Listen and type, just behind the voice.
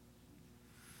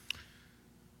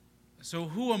So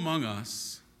who among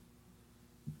us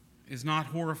is not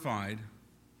horrified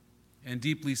and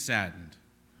deeply saddened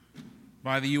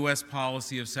by the U.S.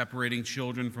 policy of separating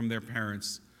children from their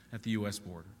parents at the U.S.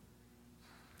 border?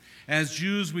 As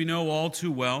Jews, we know all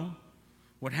too well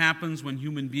what happens when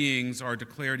human beings are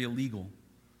declared illegal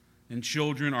and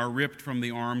children are ripped from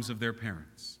the arms of their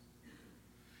parents.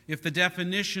 If the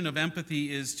definition of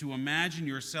empathy is to imagine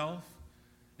yourself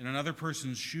in another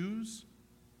person's shoes,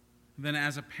 then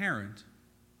as a parent,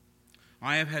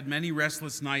 I have had many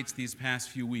restless nights these past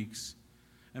few weeks,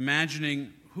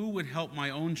 imagining who would help my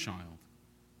own child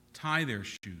tie their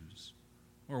shoes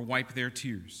or wipe their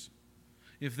tears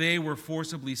if they were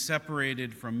forcibly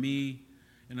separated from me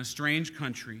in a strange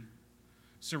country,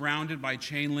 surrounded by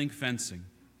chain-link fencing,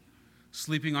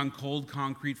 sleeping on cold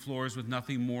concrete floors with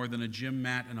nothing more than a gym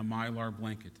mat and a Mylar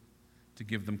blanket to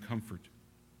give them comfort.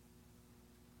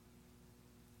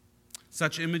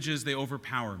 Such images, they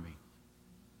overpower me.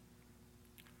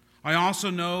 I also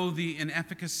know the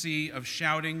inefficacy of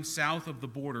shouting south of the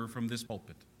border from this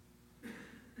pulpit.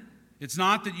 It's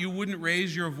not that you wouldn't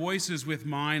raise your voices with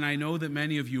mine. I know that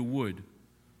many of you would.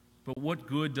 But what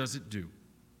good does it do?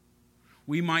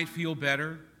 We might feel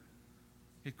better.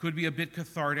 It could be a bit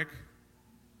cathartic,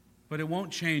 but it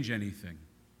won't change anything.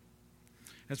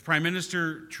 As Prime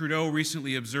Minister Trudeau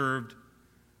recently observed,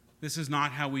 this is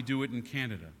not how we do it in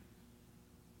Canada.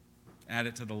 Add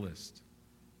it to the list.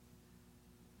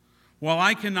 While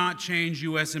I cannot change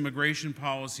U.S. immigration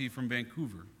policy from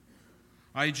Vancouver,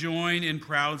 I join in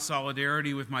proud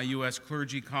solidarity with my U.S.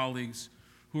 clergy colleagues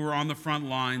who are on the front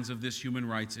lines of this human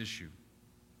rights issue.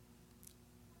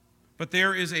 But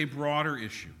there is a broader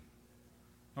issue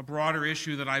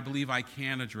that I believe I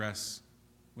can address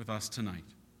with us tonight.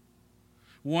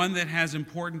 One that has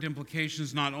important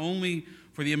implications not only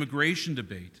for the immigration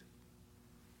debate,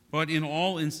 but in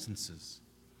all instances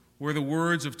where the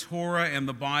words of Torah and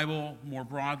the Bible more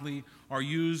broadly are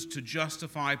used to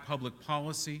justify public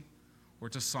policy or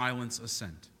to silence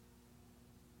assent.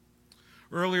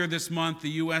 Earlier this month, the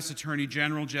U.S. Attorney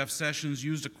General Jeff Sessions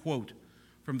used a quote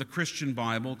from the Christian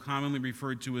Bible, commonly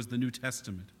referred to as the New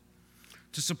Testament,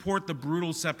 to support the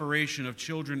brutal separation of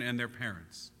children and their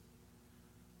parents.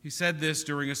 He said this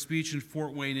during a speech in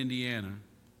Fort Wayne, Indiana.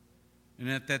 And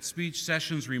at that speech,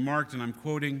 Sessions remarked, and I'm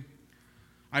quoting,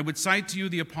 "I would cite to you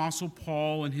the Apostle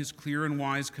Paul and his clear and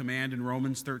wise command in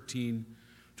Romans 13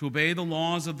 to obey the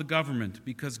laws of the government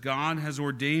because God has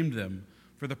ordained them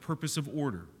for the purpose of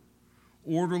order.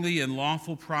 Orderly and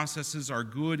lawful processes are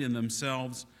good in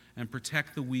themselves and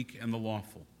protect the weak and the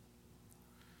lawful."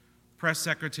 Press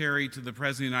Secretary to the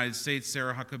President of the United States,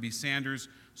 Sarah Huckabee Sanders,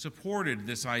 supported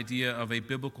this idea of a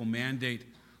biblical mandate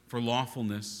for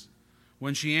lawfulness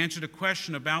when she answered a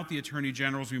question about the Attorney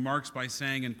General's remarks by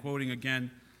saying, and quoting again,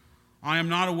 "I am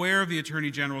not aware of the Attorney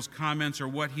General's comments or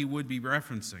what he would be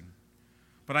referencing,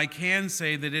 but I can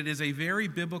say that it is a very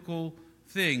biblical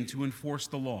thing to enforce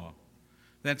the law.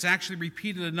 That's actually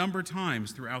repeated a number of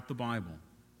times throughout the Bible."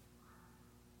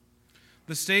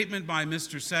 The statement by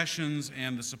Mr. Sessions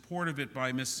and the support of it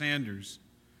by Ms. Sanders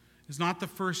is not the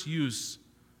first use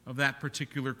of that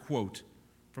particular quote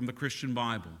from the Christian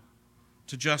Bible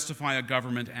to justify a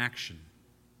government action.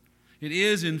 It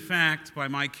is, in fact, by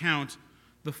my count,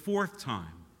 the fourth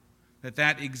time that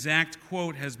that exact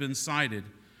quote has been cited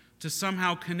to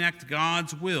somehow connect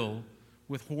God's will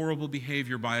with horrible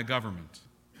behavior by a government.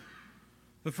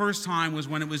 The first time was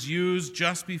when it was used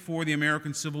just before the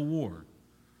American Civil War,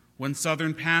 when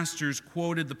Southern pastors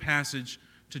quoted the passage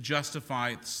to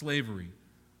justify slavery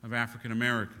of African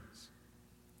Americans.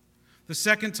 The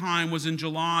second time was in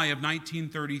July of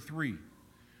 1933,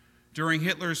 during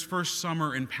Hitler's first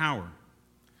summer in power,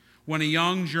 when a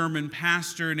young German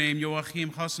pastor named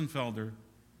Joachim Hussenfelder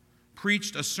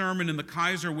preached a sermon in the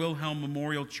Kaiser Wilhelm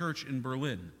Memorial Church in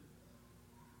Berlin.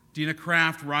 Dina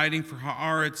Kraft, writing for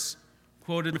Haaretz,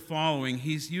 quoted the following: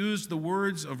 "He's used the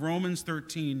words of Romans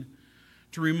 13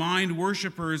 to remind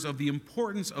worshipers of the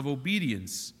importance of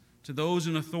obedience to those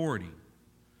in authority.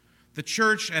 The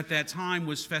church at that time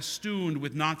was festooned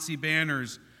with Nazi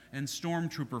banners and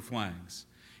stormtrooper flags,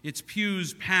 its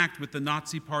pews packed with the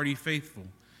Nazi Party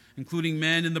faithful, including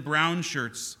men in the brown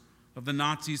shirts of the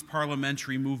Nazis'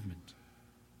 parliamentary movement."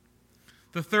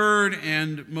 The third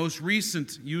and most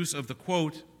recent use of the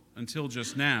quote, until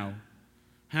just now,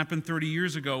 happened 30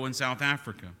 years ago in South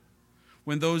Africa,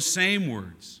 when those same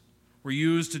words were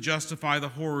used to justify the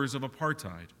horrors of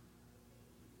apartheid.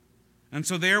 And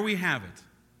so there we have it,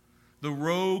 the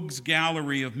rogues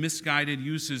gallery of misguided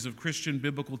uses of Christian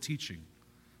biblical teaching: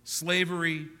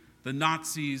 slavery, the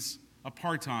Nazis,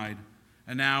 apartheid,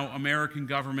 and now American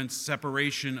government's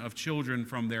separation of children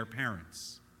from their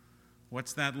parents.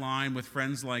 What's that line with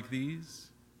friends like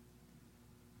these?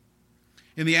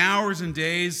 In the hours and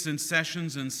days since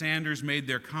Sessions and Sanders made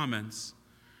their comments,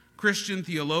 Christian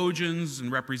theologians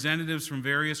and representatives from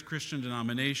various Christian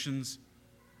denominations,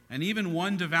 and even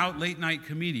one devout late-night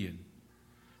comedian,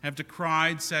 have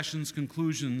decried Sessions'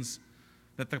 conclusions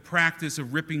that the practice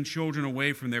of ripping children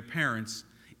away from their parents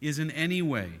is in any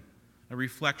way a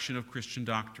reflection of Christian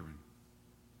doctrine.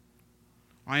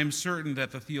 I am certain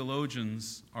that the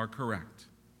theologians are correct,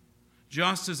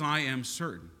 just as I am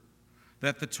certain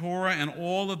that the Torah and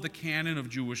all of the canon of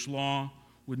Jewish law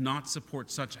would not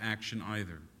support such action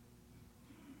either.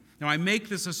 Now, I make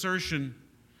this assertion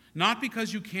not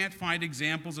because you can't find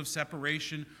examples of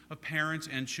separation of parents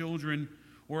and children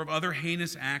or of other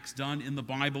heinous acts done in the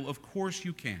Bible. Of course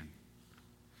you can.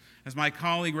 As my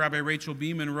colleague Rabbi Rachel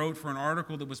Beeman wrote for an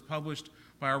article that was published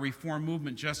by our Reform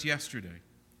movement just yesterday,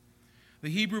 the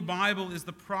Hebrew Bible is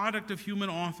the product of human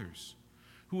authors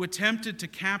who attempted to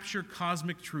capture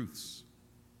cosmic truths.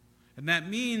 And that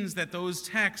means that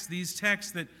these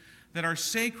texts that are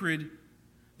sacred,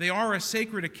 they are a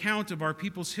sacred account of our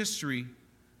people's history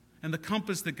and the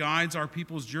compass that guides our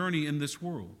people's journey in this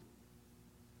world.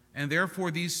 And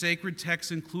therefore, these sacred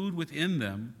texts include within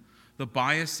them the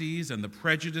biases and the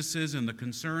prejudices and the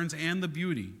concerns and the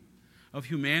beauty of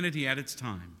humanity at its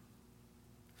time.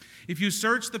 If you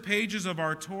search the pages of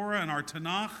our Torah and our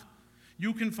Tanakh,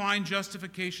 you can find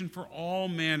justification for all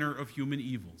manner of human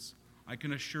evils. I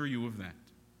can assure you of that.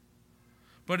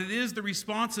 But it is the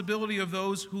responsibility of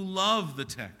those who love the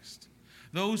text,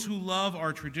 those who love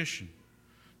our tradition,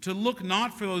 to look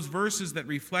not for those verses that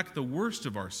reflect the worst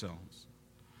of ourselves,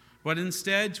 but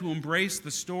instead to embrace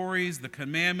the stories, the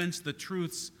commandments, the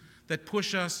truths that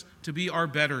push us to be our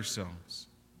better selves.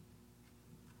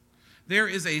 There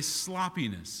is a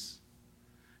sloppiness,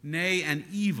 nay, an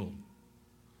evil,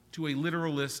 to a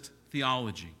literalist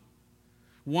theology,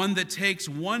 one that takes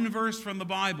one verse from the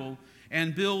Bible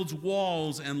and builds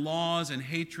walls and laws and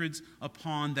hatreds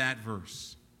upon that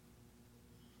verse.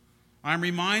 I'm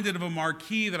reminded of a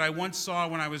marquee that I once saw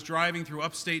when I was driving through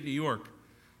upstate New York.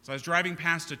 So I was driving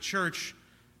past a church.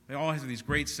 They all have these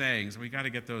great sayings. We got to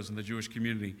get those in the Jewish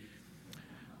community. I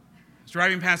was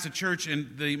driving past a church,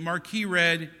 and the marquee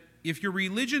read, "If your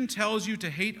religion tells you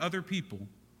to hate other people,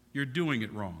 you're doing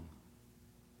it wrong."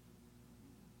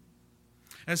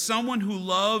 As someone who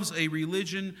loves a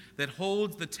religion that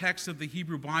holds the text of the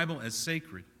Hebrew Bible as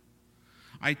sacred,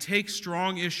 I take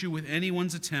strong issue with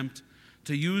anyone's attempt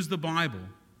to use the Bible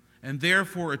and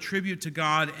therefore attribute to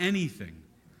God anything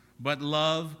but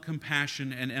love,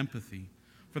 compassion, and empathy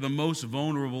for the most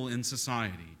vulnerable in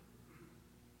society.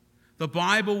 The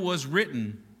Bible was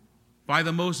written by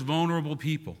the most vulnerable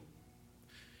people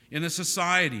in a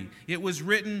society. It was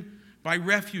written by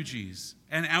refugees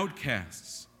and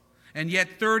outcasts. And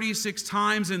yet 36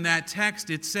 times in that text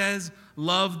it says,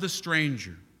 love the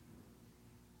stranger.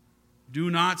 Do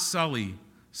not sully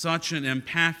such an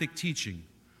empathic teaching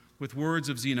with words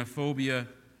of xenophobia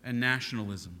and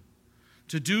nationalism.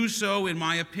 To do so, in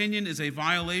my opinion, is a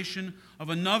violation of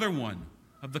another one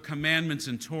of the commandments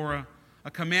in Torah,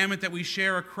 a commandment that we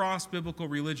share across biblical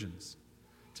religions,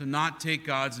 to not take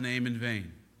God's name in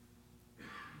vain.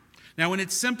 Now, in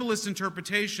its simplest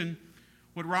interpretation,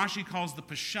 what Rashi calls the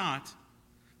Peshat,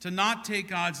 to not take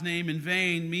God's name in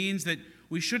vain means that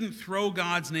we shouldn't throw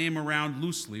God's name around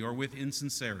loosely or with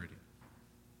insincerity.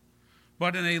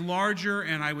 But in a larger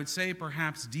and I would say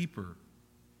perhaps deeper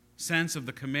sense of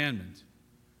the commandment,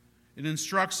 it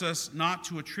instructs us not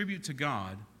to attribute to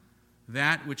God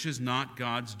that which is not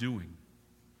God's doing.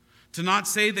 To not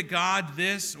say that God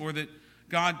this or that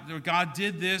God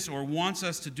did this or wants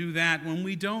us to do that when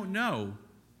we don't know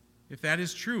if that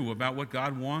is true about what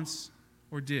God wants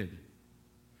or did.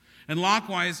 And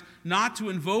likewise, not to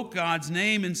invoke God's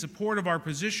name in support of our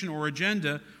position or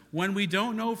agenda when we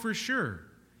don't know for sure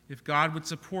if God would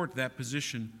support that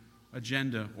position,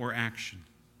 agenda, or action.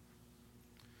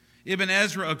 Ibn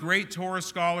Ezra, a great Torah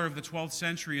scholar of the 12th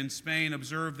century in Spain,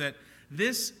 observed that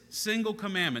this single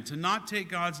commandment, to not take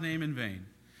God's name in vain,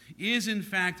 is in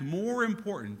fact more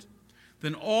important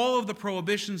than all of the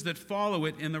prohibitions that follow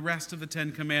it in the rest of the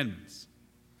Ten Commandments.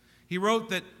 He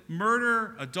wrote that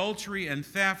murder, adultery, and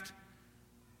theft,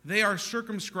 they are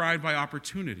circumscribed by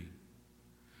opportunity.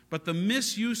 But the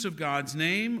misuse of God's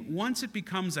name, once it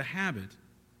becomes a habit,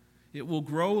 it will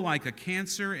grow like a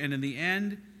cancer, and in the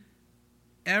end,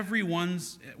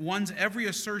 one's every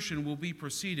assertion will be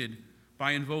preceded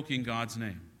by invoking God's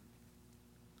name.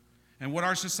 And what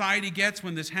our society gets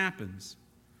when this happens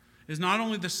is not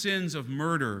only the sins of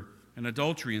murder and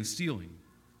adultery and stealing,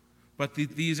 but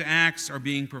these acts are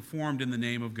being performed in the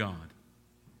name of God.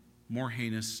 More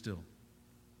heinous still.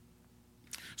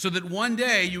 So that one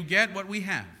day you get what we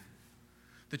have.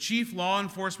 The chief law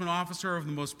enforcement officer of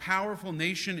the most powerful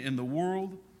nation in the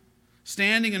world,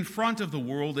 standing in front of the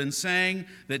world and saying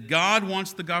that God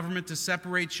wants the government to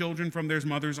separate children from their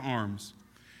mother's arms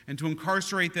and to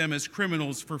incarcerate them as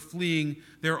criminals for fleeing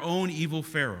their own evil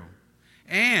Pharaoh.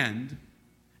 And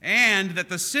that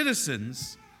the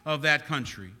citizens of that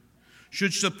country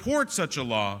should support such a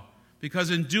law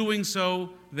because in doing so,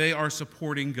 they are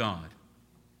supporting God.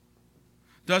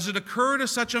 Does it occur to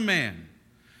such a man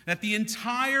that the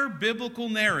entire biblical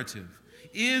narrative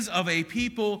is of a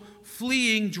people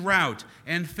fleeing drought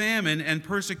and famine and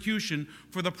persecution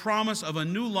for the promise of a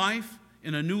new life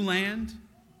in a new land?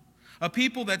 A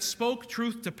people that spoke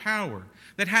truth to power,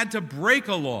 that had to break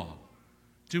a law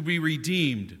to be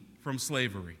redeemed from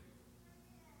slavery.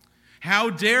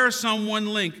 How dare someone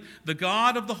link the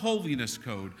God of the Holiness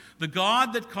Code, the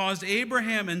God that caused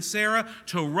Abraham and Sarah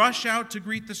to rush out to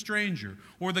greet the stranger,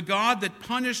 or the God that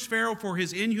punished Pharaoh for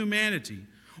his inhumanity,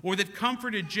 or that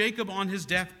comforted Jacob on his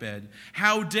deathbed?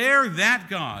 How dare that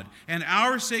God and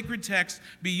our sacred text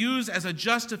be used as a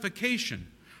justification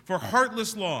for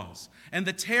heartless laws and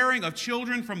the tearing of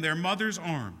children from their mother's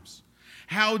arms?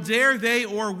 How dare they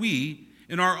or we,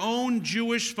 in our own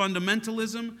Jewish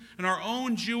fundamentalism and our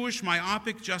own Jewish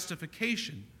myopic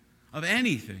justification of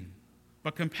anything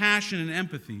but compassion and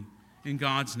empathy in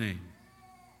God's name?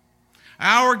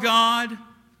 Our God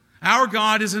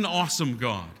is an awesome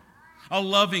God, a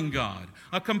loving God,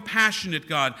 a compassionate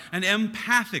God, an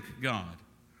empathic God.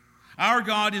 Our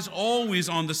God is always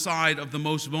on the side of the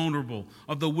most vulnerable,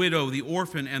 of the widow, the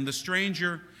orphan, and the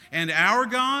stranger. And our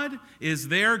God is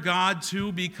their God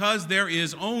too, because there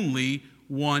is only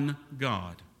one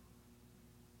God.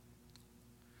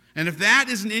 And if that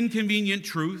is an inconvenient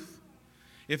truth,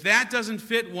 if that doesn't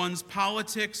fit one's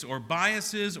politics or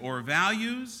biases or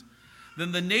values,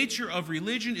 then the nature of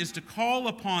religion is to call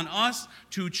upon us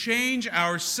to change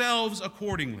ourselves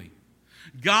accordingly.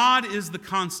 God is the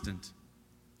constant,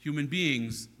 human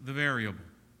beings the variable.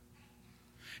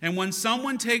 And when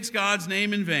someone takes God's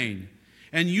name in vain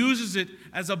and uses it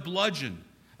as a bludgeon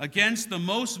against the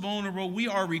most vulnerable, we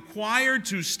are required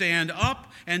to stand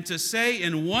up and to say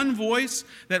in one voice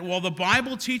that while the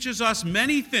Bible teaches us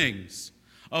many things,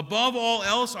 above all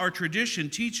else our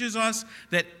tradition teaches us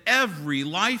that every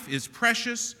life is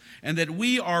precious and that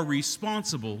we are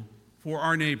responsible for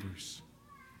our neighbors.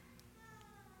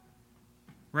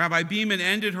 Rabbi Beeman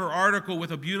ended her article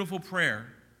with a beautiful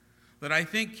prayer that I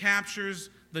think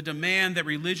captures the demand that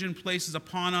religion places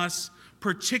upon us,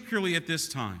 particularly at this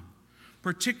time,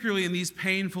 particularly in these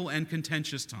painful and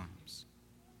contentious times.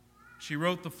 She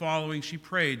wrote the following, she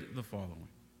prayed the following.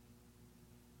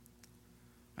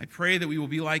 I pray that we will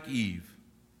be like Eve,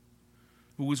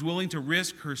 who was willing to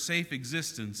risk her safe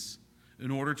existence in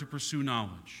order to pursue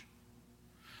knowledge.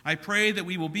 I pray that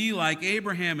we will be like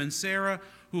Abraham and Sarah,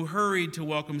 who hurried to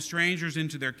welcome strangers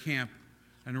into their camp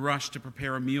and rushed to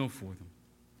prepare a meal for them.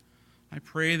 I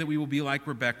pray that we will be like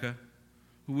Rebekah,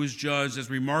 who was judged as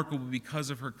remarkable because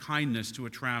of her kindness to a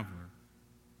traveler.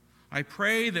 I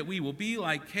pray that we will be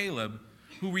like Caleb,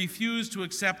 who refused to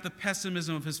accept the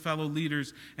pessimism of his fellow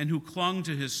leaders and who clung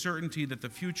to his certainty that the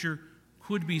future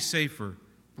could be safer,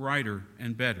 brighter,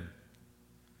 and better.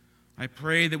 I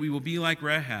pray that we will be like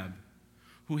Rahab,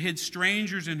 who hid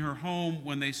strangers in her home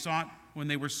when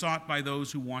they were sought by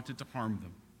those who wanted to harm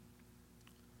them.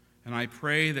 And I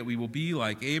pray that we will be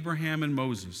like Abraham and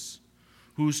Moses,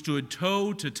 who stood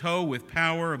toe to toe with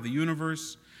power of the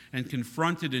universe and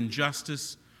confronted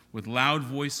injustice with loud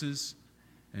voices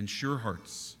and sure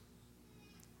hearts.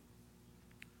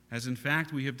 As in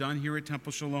fact we have done here at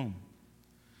Temple Shalom,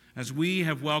 as we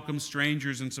have welcomed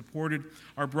strangers and supported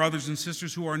our brothers and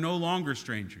sisters who are no longer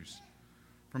strangers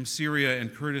from Syria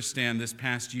and Kurdistan this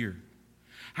past year.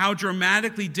 How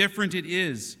dramatically different it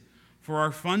is for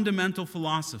our fundamental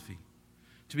philosophy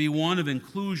to be one of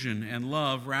inclusion and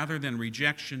love rather than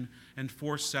rejection and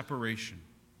forced separation.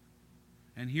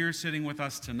 And here sitting with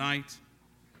us tonight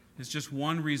is just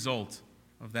one result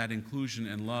of that inclusion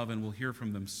and love, and we'll hear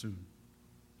from them soon.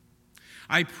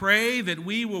 I pray that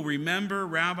we will remember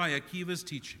Rabbi Akiva's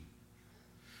teaching,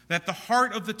 that the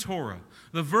heart of the Torah,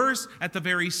 the verse at the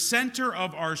very center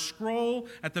of our scroll,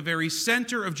 at the very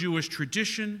center of Jewish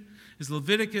tradition, is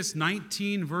Leviticus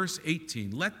 19, verse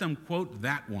 18. Let them quote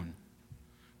that one,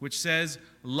 which says,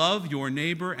 "Love your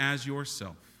neighbor as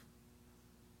yourself."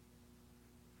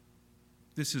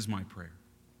 This is my prayer.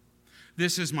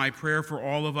 This is my prayer for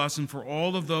all of us and for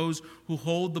all of those who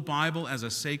hold the Bible as a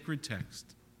sacred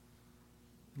text.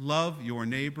 Love your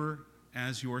neighbor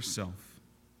as yourself.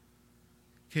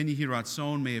 Ken Yehi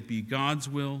Ratzon, may it be God's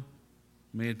will,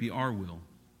 may it be our will.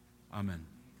 Amen.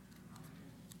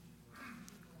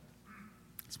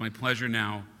 It's my pleasure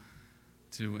now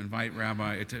to invite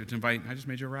I just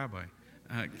made you a rabbi,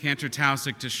 Cantor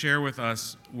Tausig, to share with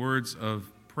us words of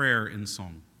prayer in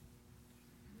song.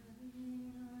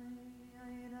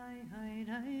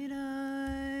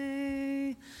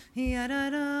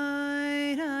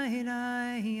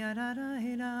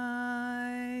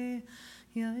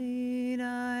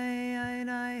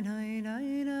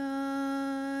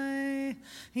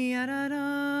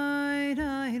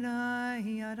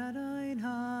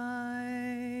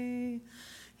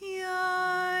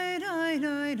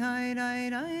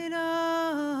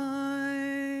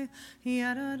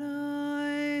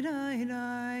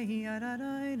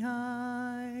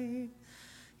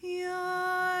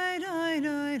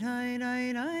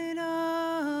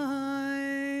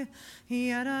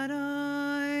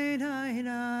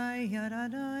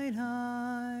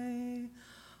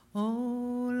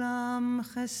 Olam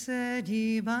chesed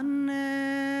yibaneh,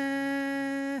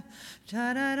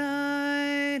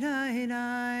 tararai dai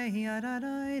dai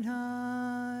yararai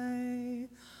dai.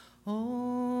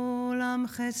 Olam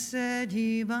chesed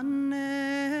yibaneh,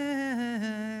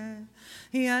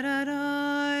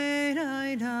 yararai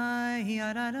dai dai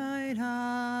yararai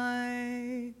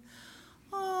dai.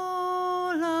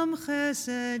 Olam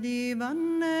chesed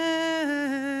yibaneh,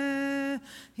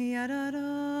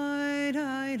 yararai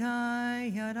dai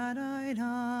dai yararai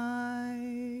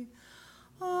dai.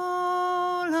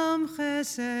 Olam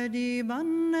chesed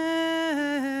yibaneh,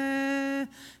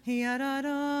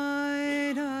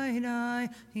 yararai dai dai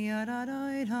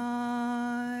yararai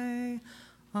dai.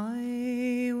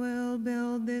 I will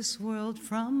build this world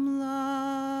from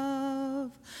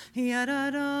love.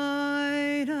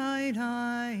 Yararai dai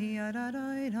dai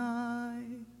yararai dai.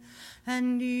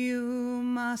 And you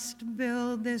must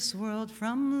build this world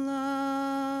from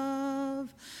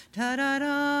love.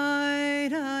 Tararai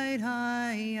dai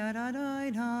dai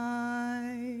yararai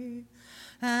dai.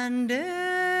 And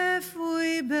if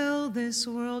we build this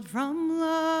world from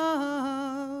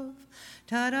love,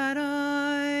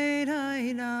 tararai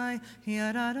dai dai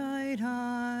yararai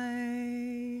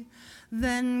dai,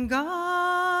 then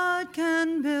God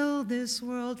can build this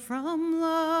world from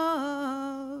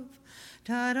love.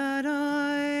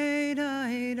 Tararai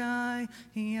dai dai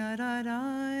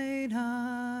yararai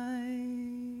dai.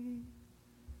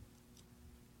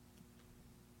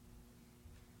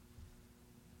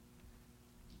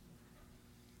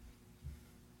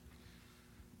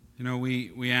 You know,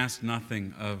 we ask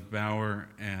nothing of Bauer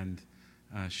and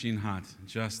Shinhat,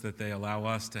 just that they allow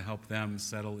us to help them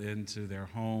settle into their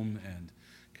home and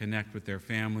connect with their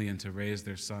family and to raise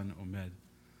their son, Omed.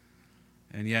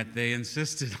 And yet they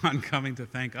insisted on coming to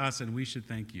thank us, and we should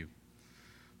thank you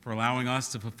for allowing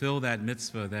us to fulfill that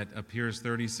mitzvah that appears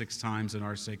 36 times in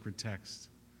our sacred text.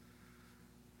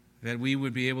 That we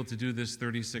would be able to do this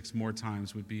 36 more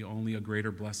times would be only a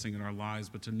greater blessing in our lives,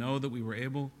 but to know that we were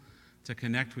able to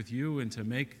connect with you and to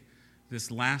make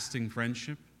this lasting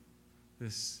friendship,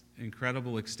 this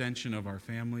incredible extension of our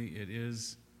family, it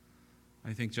is,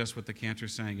 I think, just what the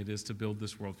cantor's saying, it is to build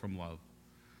this world from love.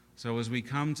 So as we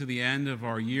come to the end of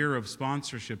our year of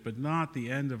sponsorship, but not the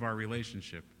end of our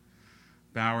relationship,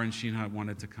 Bauer and Shinhat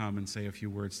wanted to come and say a few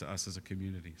words to us as a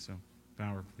community. So,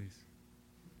 Bauer, please.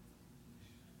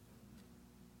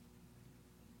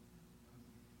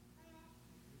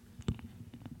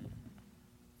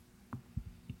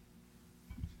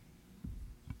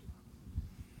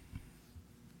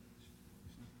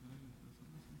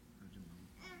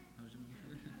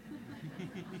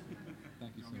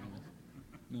 Thank you so much.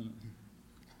 No.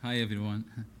 Hi, everyone.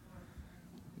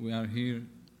 We are here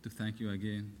to thank you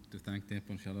again, to thank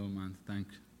Temple Shalom and thank...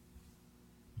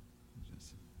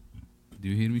 Do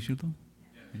you hear me, Shulton?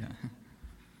 Yeah.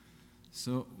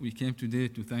 So we came today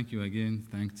to thank you again,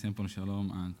 thank Temple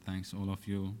Shalom, and thanks all of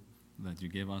you that you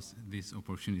gave us this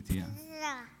opportunity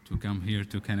to come here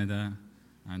to Canada,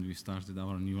 and we started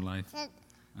our new life,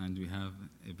 and we have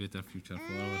a better future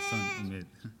for our son, Ahmed.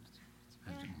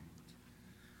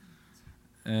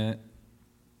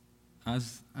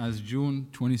 As June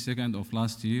 22nd of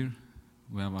last year,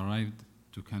 we have arrived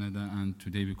to Canada, and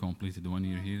today we completed 1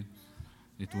 year here.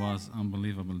 It was an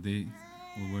unbelievable day.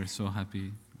 We were so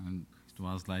happy, and it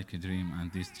was like a dream,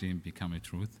 and this dream became a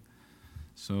truth.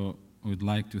 So I would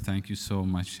like to thank you so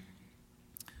much.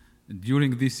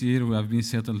 During this year, we have been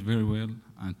settled very well,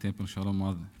 and Temple Shalom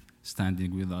was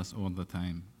standing with us all the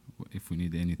time if we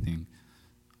need anything.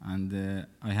 And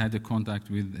I had a contact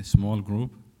with a small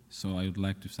group, so I would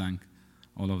like to thank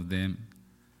all of them.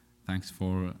 Thanks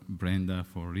for Brenda,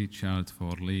 for Richard,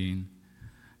 for Lynn,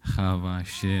 Chava,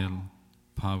 Shell,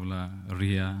 Paula,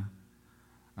 Ria.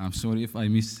 I'm sorry if I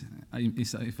miss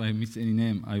any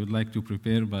name. I would like to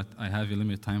prepare, but I have a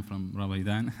limited time from Rabbi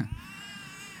Dan.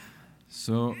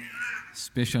 So,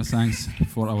 special thanks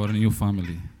for our new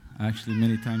family. Actually,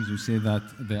 many times we say that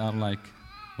they are like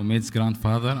Omed's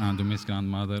grandfather and Omed's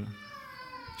grandmother,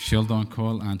 Sheldon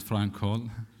Cole and Frank Cole,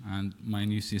 and my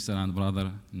new sister and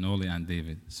brother, Noli and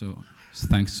David. So,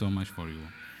 thanks so much for you.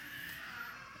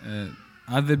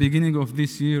 At the beginning of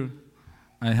this year,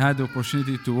 I had the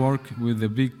opportunity to work with a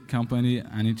big company,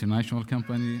 an international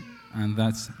company, and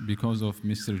that's because of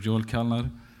Mr. Joel Kellner.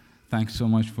 Thanks so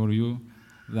much for you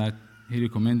that he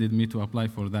recommended me to apply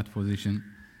for that position.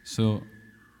 So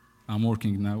I'm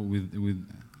working now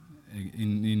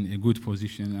in a good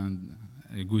position and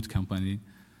a good company.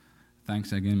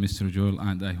 Thanks again, Mr. Joel,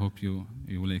 and I hope you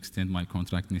will extend my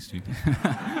contract next week.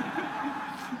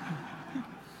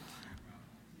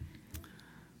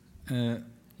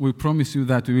 We promise you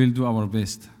that we will do our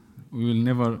best. We will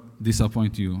never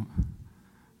disappoint you.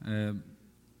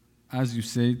 As you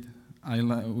said,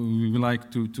 we would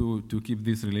like to keep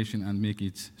this relation and make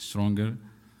it stronger.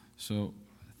 So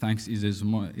thanks is a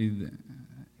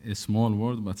small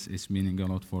word, but it's meaning a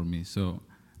lot for me. So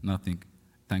nothing.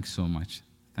 Thanks so much.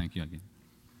 Thank you again.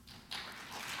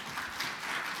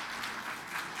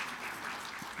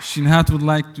 Shinhat would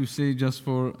like to say just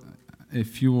for a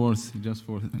few words, just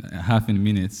for half a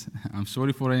minute. I'm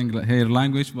sorry for her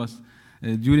language, but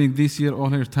during this year, all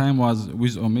her time was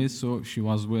with Omed, so she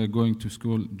was going to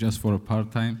school just for a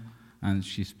part-time, and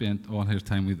she spent all her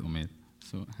time with Omed.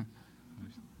 So.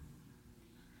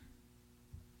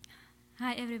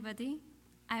 Hi, everybody.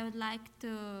 I would like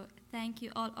to thank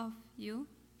you, all of you,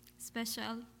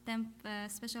 special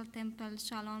Temple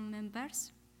Shalom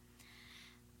members.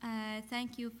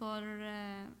 Thank you for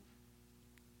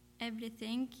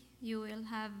everything you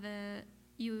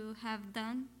have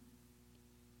done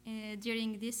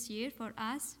during this year for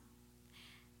us.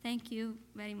 Thank you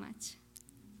very much.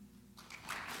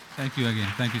 Thank you again.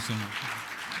 Thank you so much.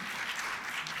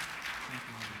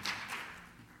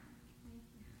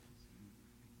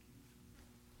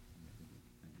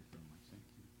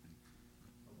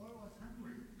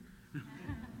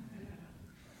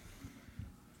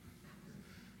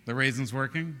 The raisin's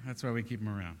working? That's why we keep them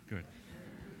around. Good.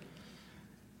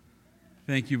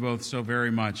 Thank you both so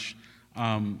very much.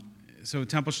 So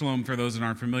Temple Shalom, for those that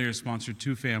aren't familiar, sponsored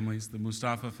two families, the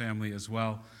Mustafa family as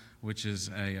well, which is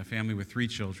a family with 3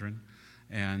 children.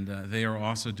 And they are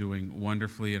also doing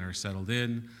wonderfully and are settled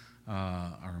in,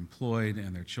 are employed,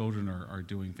 and their children are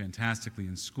doing fantastically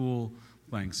in school,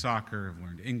 playing soccer, have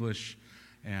learned English,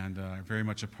 and are very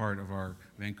much a part of our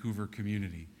Vancouver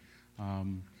community.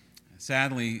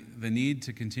 Sadly, the need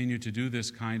to continue to do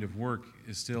this kind of work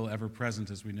is still ever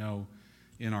present, as we know,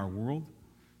 in our world.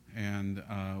 And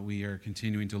we are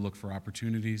continuing to look for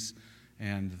opportunities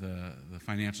and the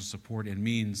financial support and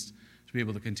means to be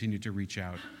able to continue to reach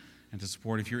out and to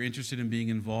support. If you're interested in being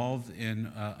involved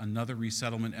in another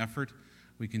resettlement effort,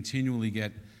 we continually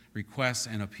get requests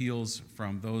and appeals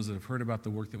from those that have heard about the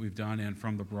work that we've done and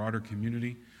from the broader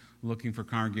community, looking for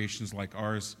congregations like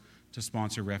ours to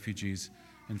sponsor refugees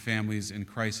and families in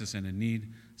crisis and in need,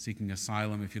 seeking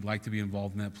asylum. If you'd like to be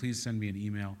involved in that, please send me an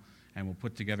email, and we'll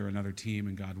put together another team,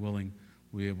 and God willing,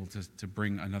 we'll be able to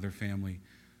bring another family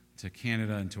to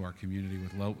Canada and to our community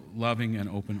with loving and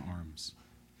open arms.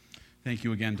 Thank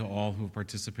you again to all who have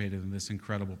participated in this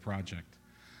incredible project.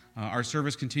 Our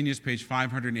service continues, page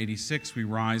 586. We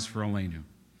rise for Aleinu.